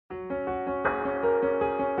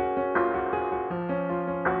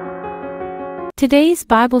Today's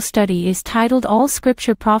Bible study is titled All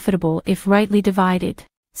Scripture Profitable if Rightly Divided.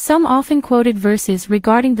 Some often quoted verses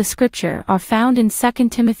regarding the Scripture are found in 2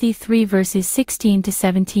 Timothy 3 verses 16 to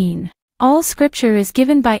 17. All Scripture is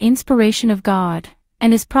given by inspiration of God,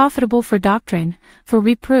 and is profitable for doctrine, for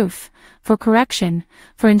reproof, for correction,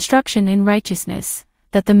 for instruction in righteousness,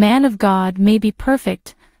 that the man of God may be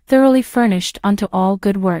perfect, thoroughly furnished unto all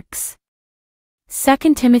good works.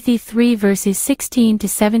 2 Timothy 3 verses 16 to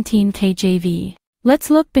 17 KJV. Let's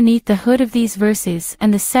look beneath the hood of these verses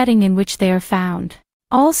and the setting in which they are found.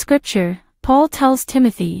 All Scripture, Paul tells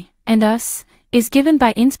Timothy, and us, is given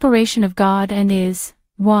by inspiration of God and is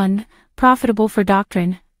 1. Profitable for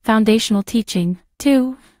doctrine, foundational teaching,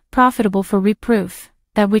 2. Profitable for reproof,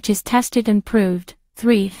 that which is tested and proved,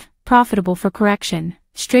 3. Profitable for correction,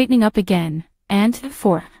 straightening up again, and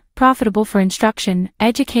 4. Profitable for instruction,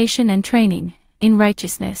 education and training, in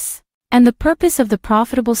righteousness. And the purpose of the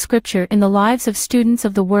profitable Scripture in the lives of students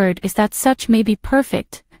of the Word is that such may be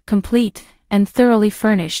perfect, complete, and thoroughly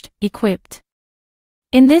furnished, equipped.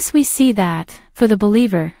 In this we see that, for the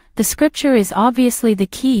believer, the Scripture is obviously the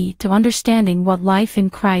key to understanding what life in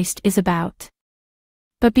Christ is about.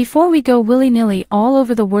 But before we go willy-nilly all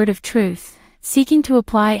over the Word of truth, seeking to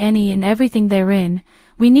apply any and everything therein,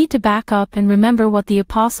 we need to back up and remember what the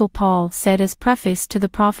Apostle Paul said as preface to the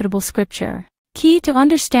profitable Scripture. Key to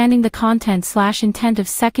understanding the content/intent of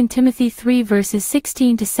 2 Timothy 3 verses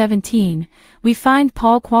 16 to 17, we find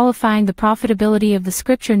Paul qualifying the profitability of the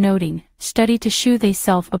Scripture noting, "Study to shew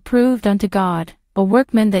thyself approved unto God, a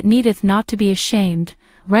workman that needeth not to be ashamed,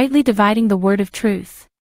 rightly dividing the word of truth."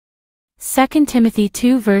 2 Timothy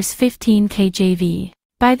 2 verse 15 KJV.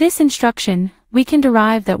 By this instruction, we can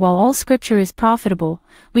derive that while all Scripture is profitable,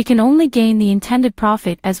 we can only gain the intended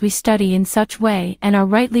profit as we study in such way and are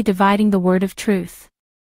rightly dividing the word of truth.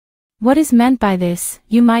 What is meant by this,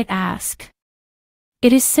 you might ask?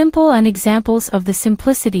 It is simple, and examples of the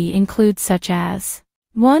simplicity include such as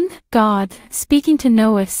 1. God, speaking to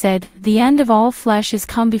Noah, said, "The end of all flesh is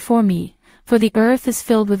come before me, for the earth is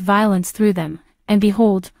filled with violence through them, and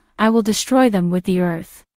behold, I will destroy them with the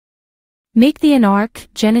earth. Make thee an ark,"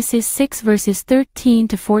 Genesis 6 verses 13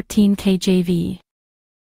 to 14 KJV.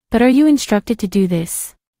 But are you instructed to do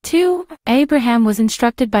this? 2. Abraham was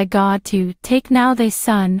instructed by God to "Take now thy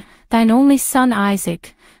son, thine only son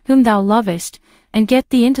Isaac, whom thou lovest, and get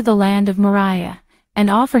thee into the land of Moriah, and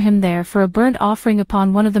offer him there for a burnt offering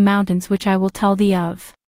upon one of the mountains which I will tell thee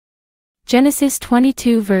of." Genesis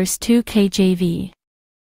 22 verse 2 KJV.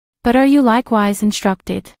 But are you likewise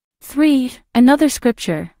instructed? 3. Another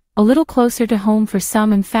Scripture, a little closer to home for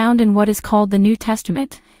some and found in what is called the New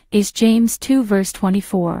Testament, is James 2 verse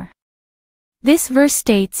 24. This verse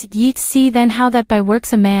states, "Ye see then how that by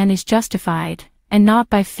works a man is justified, and not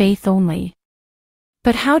by faith only."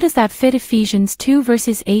 But how does that fit Ephesians 2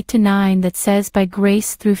 verses 8 to 9 that says by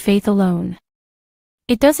grace through faith alone?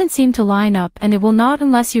 It doesn't seem to line up, and it will not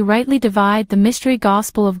unless you rightly divide the mystery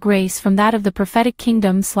gospel of grace from that of the prophetic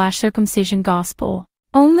kingdom/circumcision gospel.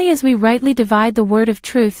 Only as we rightly divide the word of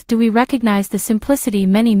truth do we recognize the simplicity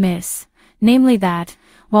many miss, namely that,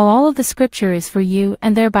 while all of the Scripture is for you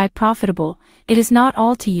and thereby profitable, it is not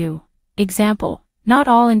all to you. Example, not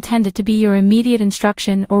all intended to be your immediate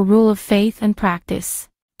instruction or rule of faith and practice.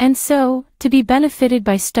 And so, to be benefited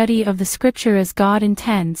by study of the Scripture as God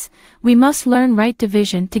intends, we must learn right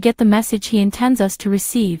division to get the message He intends us to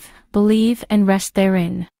receive, believe and rest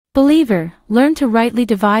therein. Believer, learn to rightly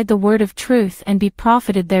divide the word of truth and be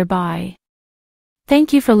profited thereby.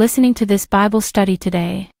 Thank you for listening to this Bible study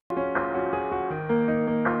today.